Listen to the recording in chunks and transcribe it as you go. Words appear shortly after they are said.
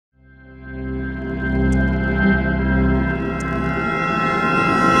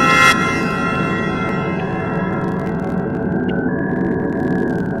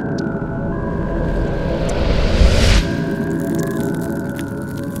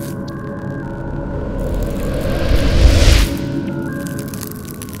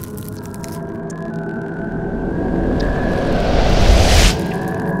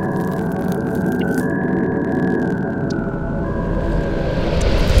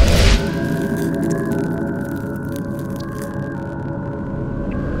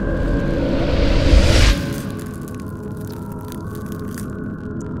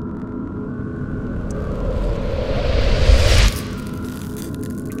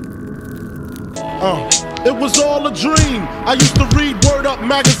It was all a dream. I used to read Word Up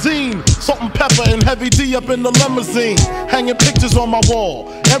magazine. Salt-n-Pepa and Heavy D up in the limousine, hanging pictures on my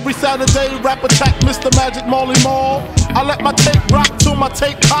wall. Every Saturday, rap attack Mr. Magic Marley Marl. I let my tape rock till my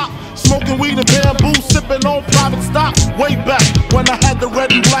tape pop. Smoking weed and bamboo, sipping on private stock. Way back when I had the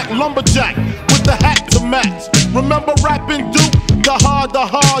red and black lumberjack with the hat to match. Remember rapping Duke? The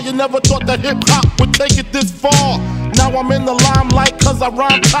hard, you never thought that hip-hop would take it this far. Now I'm in the limelight cause I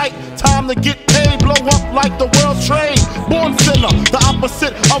rhyme tight. Time to get paid, blow up like the world trade. Born sinner, the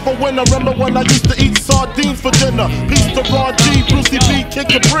opposite of a winner. Remember when I used to eat sardines for dinner? Peace to Ron G, Brucey B, Kid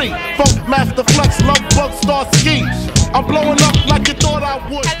Capri, Funk Master Flex, Love Bug, Star Ski. I'm blowing up like you thought I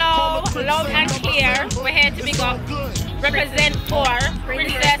would. Hello, Loud and Clear. We're here to big up, represent for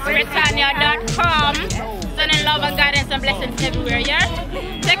PrincessBritannia.com. Sending love and guidance and blessings everywhere, yeah?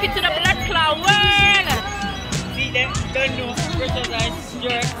 Take it to the blood clot world. See them, don't know, Precious Eyes,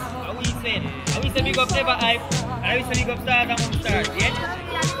 jerks. How we said? How we say big up Clever Hype, and how we say big up Stars and Home Stars, yeah?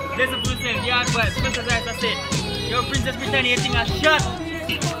 Listen to yourself, yard vibes, Precious Eyes, I said. Yo, Princess Britannia, thing a shot.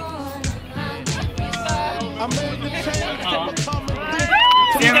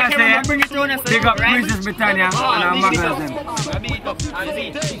 Big up Princess Britannia and our magazine.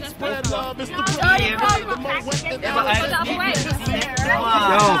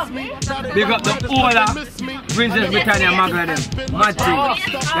 Yo, big up the whole of Princess Britannia magazine. Mad thing.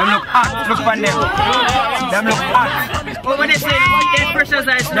 Them look hot, look for them. Them look hot. Oh, when they say they're Precious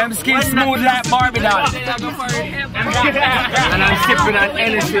Eyes, them skin smooth like Barbie doll. And I'm sipping on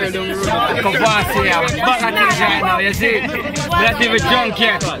energy in the room. Kavasi here, back at things right now, you see? We're not even drunk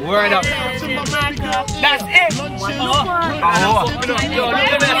yet. Word up. That's it.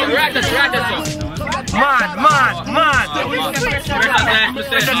 Mad.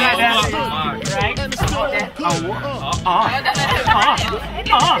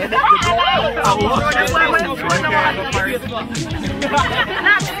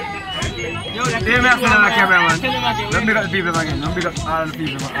 Let me got the people again. Let me got all the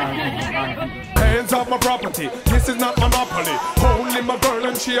people. Hands off my property, this is not monopoly. Only my girl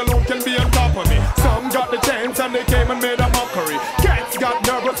and she alone can be on top of me. Some got the chance and they came and made a mockery. Cats got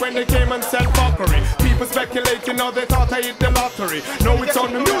nervous when they came and said fuckery. People speculating how they thought I hit the lottery. No, it's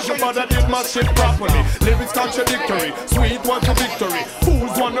on the music, but I did my shit properly. Lyrics contradictory, sweet was a victory.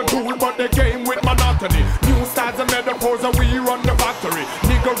 Fools wanna do it, but they came with monotony. New styles and metaphors and we run the factory.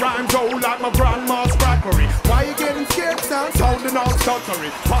 Nigga rhymes old like my grandma's crackery. Why you getting scared, son? Sounding all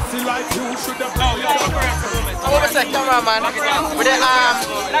stuttery. Pussy like you should have blown your What was that cameraman? With the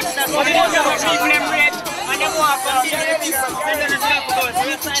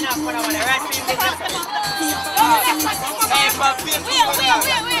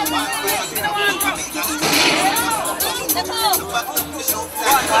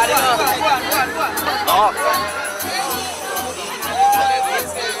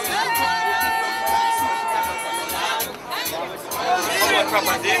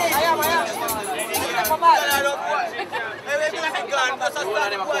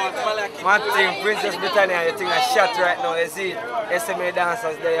Mad thing, Princess Britannia, you think I shot right now, you see it? SMA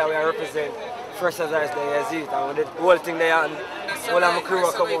dancers there, we represent Precious Eyes there, you see it? And the whole thing there, and all of my crew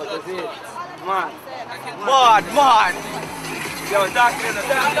will come out, you see it? Mad. Yo, talk to them.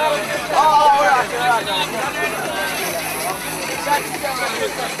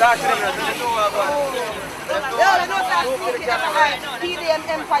 PDM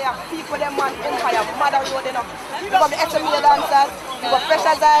Empire, people them want Empire, Mother Road enough. You got the SMA dancers, you got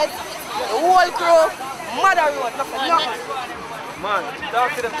Precious Eyes, the whole crew, Mother Road, nothing. Man,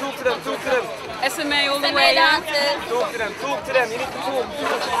 talk to them. SMA all the way, yeah? Talk to them, you need to talk.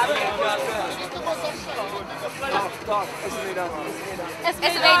 Talk,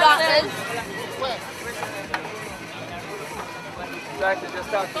 SMA dancers. Just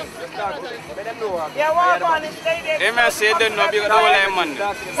talk to them. Let them know. Yeah, walk on and stay there. They may say they don't know because the whole man.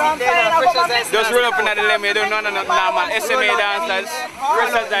 Just roll up in the lane, you don't know nothing, man. SMA dancers,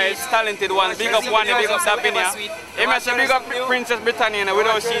 Precious Eyes, talented ones. Big up one, big up Davinia. They may say big up Princess Britannia, and we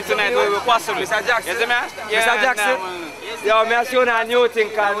don't see tonight where we possibly. Mr. Jackson. Yes, man? Mr. Jackson. Yo, I'm showing a new thing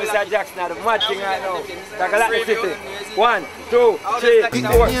called Mr. Jackson, the mad thing right now. Take a lot of city. 1, 2, 3,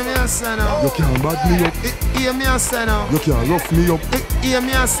 4. You can't bad me up. You can't rough me up. You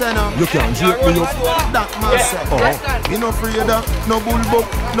can't joke me up. That man said. You no afraid of no bullbuck,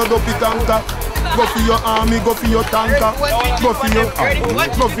 no dopey tanker. Go for your army, go for your tanker. Go for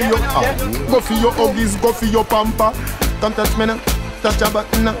your huggies, go for your pamper. Come touch me now, touch a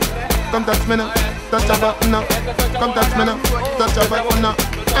button now. Come touch me now, touch a button now. Come touch me now, touch a button now.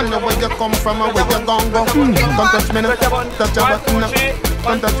 I know where you come from and where you gon' go. Come touch me now, touch a button now.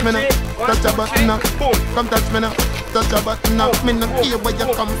 Come touch me now, touch a button now. Come touch me now, touch a button now. Me no care where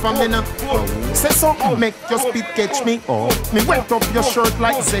you come from, me now. Say something, make your speed catch me. Me wet up your shirt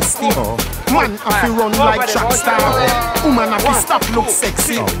like zesty. Man, I feel run like track star. Woman, I feel stop look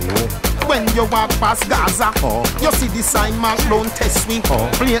sexy. When you walk past Gaza, you see the sign mark, don't test me.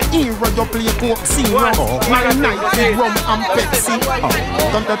 Play hero, you play Coke Zero. My night with rum and Pepsi.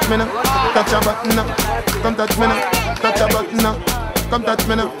 Come touch me now, touch a button now. Come touch me now, touch a button now. Come touch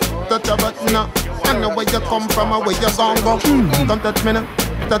me now, touch a button now. I know where you come from or where you gon' go. Come touch me now,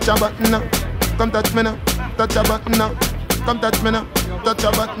 touch a button now. Come touch me now, touch a button now. Come touch me now, touch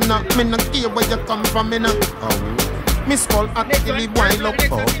a button now. Me no care where you come from, me now. Miss call at the wild up.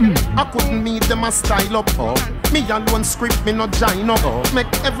 I couldn't meet them a style up. Me alone script, me no join up.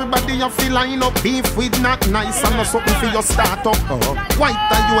 Make everybody you feel line up. Beef with not nice and no something for your start up. White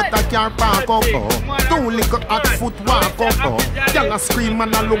Toyota car park up. Two little hot foot walk up. Y'all a scream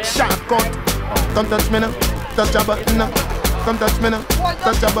and I look shortcut. Come touch me now, touch a button now. Come touch me now,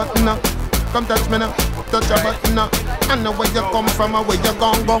 touch a button now. Come touch me now, touch a button now. I know where you come from or where you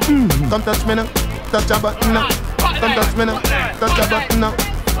gon' go. Come touch me now, touch a button now. Come touch me now, touch a button now.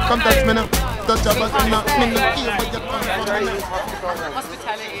 Come touch me now, touch a button now. Me no care where you come from.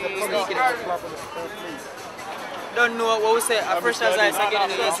 Don't know what we say. A freshers eyes are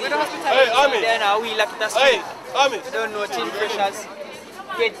getting the AC. Hey, Ami. Then we like the Hey, Ami. Don't know chill freshers.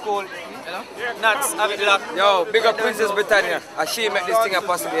 Get cold. Nuts, have it locked. Yo, big up Princess Britannia. As she make this thing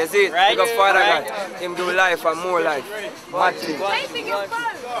possible, you see it? Big up Father God. Him do life and more life. Mad thing.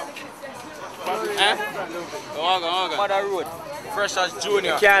 Mother Road. Freshers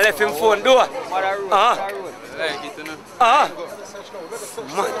Junior. Can't left him phone door. Mother Road. Hey, get to know.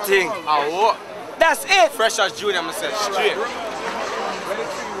 Mad thing. What? That's it. Freshers Junior, I'm saying straight.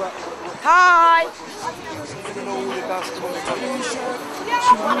 Hi.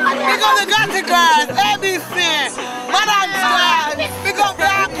 Big up the Gothic girls, ABC, Madame Girls, big up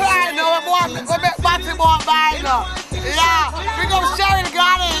Black Kleiner, we make Batty Boy Bino. Yeah, big up Sharon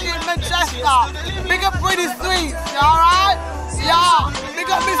Garden in Manchester, big up Pretty Sweet, alright? Yeah, big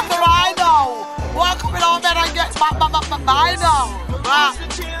up Mr. Rhino, walk up in our bed and get Bino.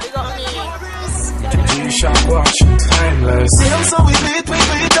 Big up me. You shall watch timeless. So we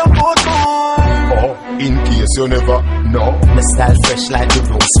beat up both more. In case you never know. My style fresh like the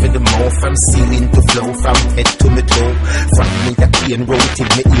rose for the mouth. From ceiling to flow, from head to my toe. From me the cane road till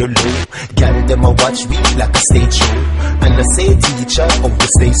me earlobe. Girl them a watch me like a stage show. And I say teacher, how to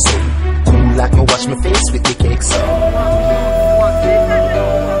stay so cool like me wash my face with the cake so.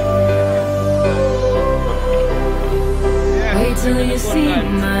 Wait till you see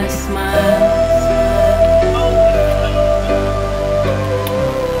my smile.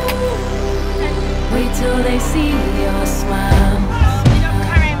 Wait till they see your smile. Big up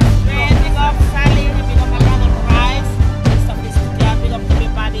Karen, big up Sally, big up Alana Price, big up this big up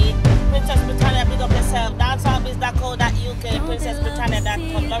everybody. Princess Britannia, big up yourself. DanceHubbies.co.uk,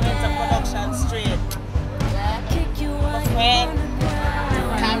 PrincessBritannia.com, Lorenzo Production Street. My friend,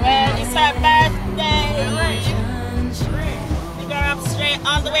 Karen, it's her birthday. Big her up straight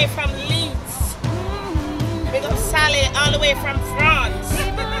all the way from Leeds. Big up Sally all the way from France.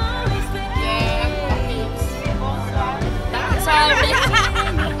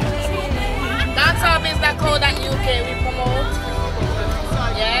 DanceHubbies.co.uk we promote.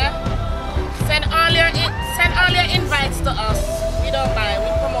 Yeah. Send all your invites to us. We don't buy, we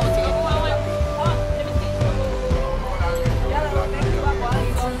promote it.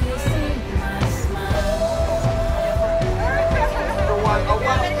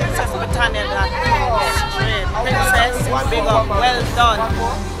 Princess Britannia, straight. Princess, big up, well done.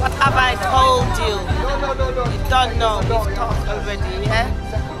 What have I told you? You don't know, we've talked already, yeah?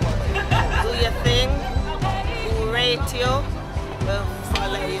 Do your thing, we'll rate you, we'll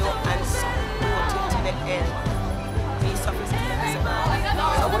follow you and support you to the end. Be sophisticated.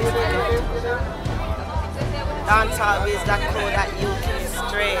 So what are you doing? DanceHubbies.co.uk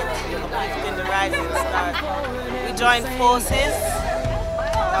straight, in the rising star. We joined forces,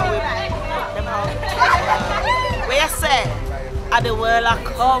 and we them out. Where you say? At the world I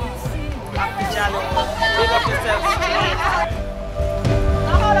come. Happy Jolly. Big up yourself.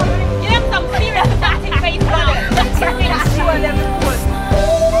 Give them some serious starting face on it. Let's show them good.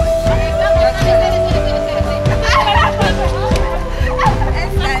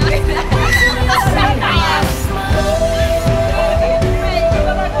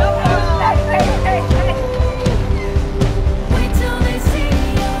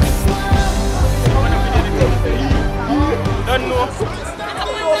 Don't know.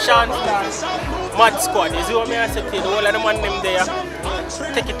 Sean Mad Squad, is what I say to the whole of the man them there.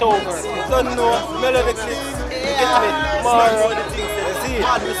 take it over. Don't know, melody clips. Get me. Tomorrow. See it?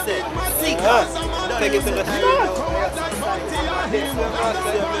 Take it to the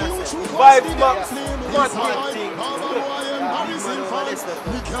Vibes Max. Mad thing.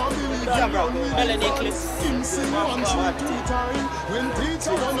 Melody clips.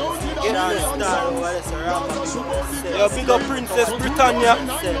 Yo, big up Princess Britannia.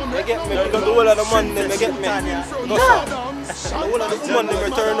 You get me? Because the whole of the money, you get me? The whole of the money we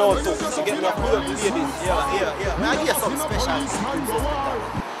turn out to. You get me? Ladies. Yeah. I get something special.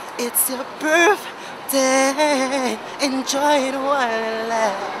 It's your birthday. Enjoy it while it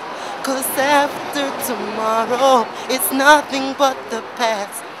lasts. 'Cause after tomorrow, it's nothing but the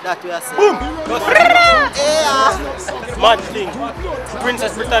past. That we are saying. Boom! Yeah. Mad thing.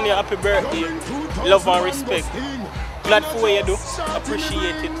 Princess Britannia, happy birthday. Love and respect. Glad for what you do.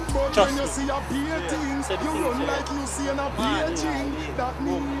 Appreciate it. Trust me. Said the things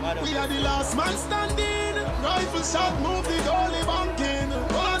We are the last man standing. Rifle shot, move the goalie banking.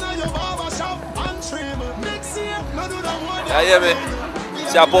 One of your barber shop and trim. Next year, no do that one. Yeah, yeah, man.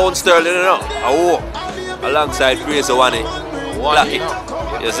 See a Pound Sterling, you know. Alongside Fraser Wani. Black it.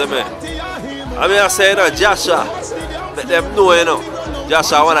 You see me? I mean, I say, you know, Joshua. Let them know, you know.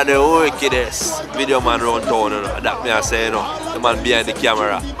 Joshua, one of the wickedest video man around town, you know. That me I say, you know. The man behind the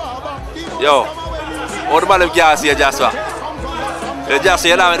camera. Yo. How the man them can't see Joshua? Joshua,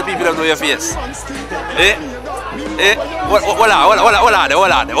 you know, the people don't know your face. Hold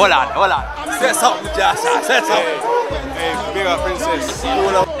on. Say something, Joshua. Say something. Hey, big up Princess.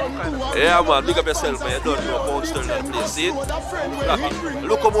 Yeah, man, big up yourself, man. You don't know Pound Sterling at the place. See it? Clock it.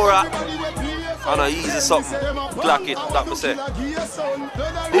 Look more at. And easy something. Clock it. That me say.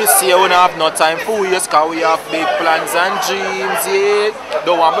 This year we don't have no time for us because we have big plans and dreams. Yeah.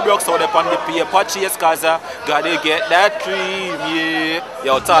 Don't want me broke so they on the paper chase because gotta get that dream. Yeah.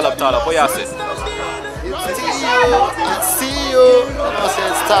 Yo, tall up. What you say? See you. You know, say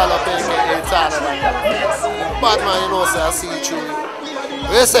it's tall up, aka tall up. Bad man, you know, say I see you through.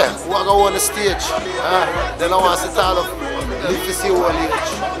 You say, we are going on the stage. Then I want to sit tall up, live to see all age.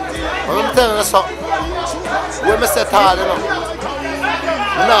 But I'm telling you something. When I say tall, you know,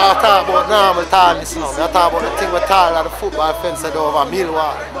 I'm not talking about normal tallness now. I'm talking about the thing with tall at the football fence over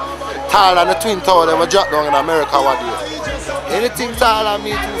Millwall. Tall and the Twin Tower, they were dropped down in America one day. Anything tall and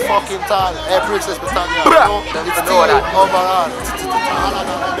me too fucking tall. Hey, Princess Britannia, you know, it's still overall.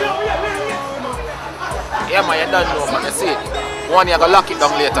 Yeah, man, you don't know, man. You see it. One year, I go lock it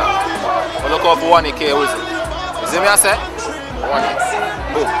down later. But look out for 1K, who is it? You see me, I say?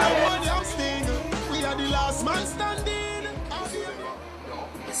 1K. Boom.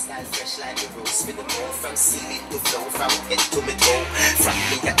 Fresh like the rose with the move from ceiling to flow, from head to my toe. From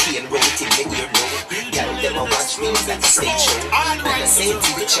me I can't roll in my ear low. Girl them a watch me like a stage show. And I say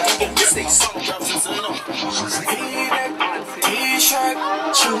teacher on the stage. T-shirt,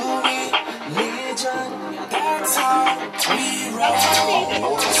 Chewy, Legion. That's how we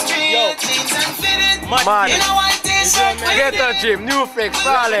roll. Straight jeans and fitted. Man, get a gym, new fix,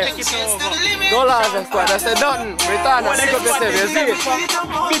 Farley. $1 and squad. I said nothing. Return and pick up yourself, you see it?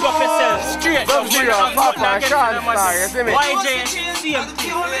 Big up yourself, straight. Sub-Zero, Papa, Sean Star, you see me? YJ, same thing.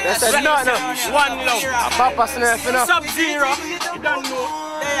 They said nothing. One love. Papa Smith, you know? Sub-Zero, you don't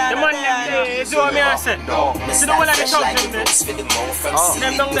know. The man them you see what me I say? See the one of the thugs in there?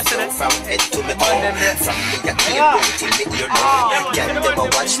 Them don't listen it. The man them there.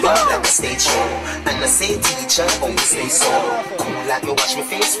 And I say teacher, always say so. Cool like you watch me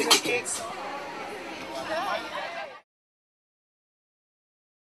face with the kids.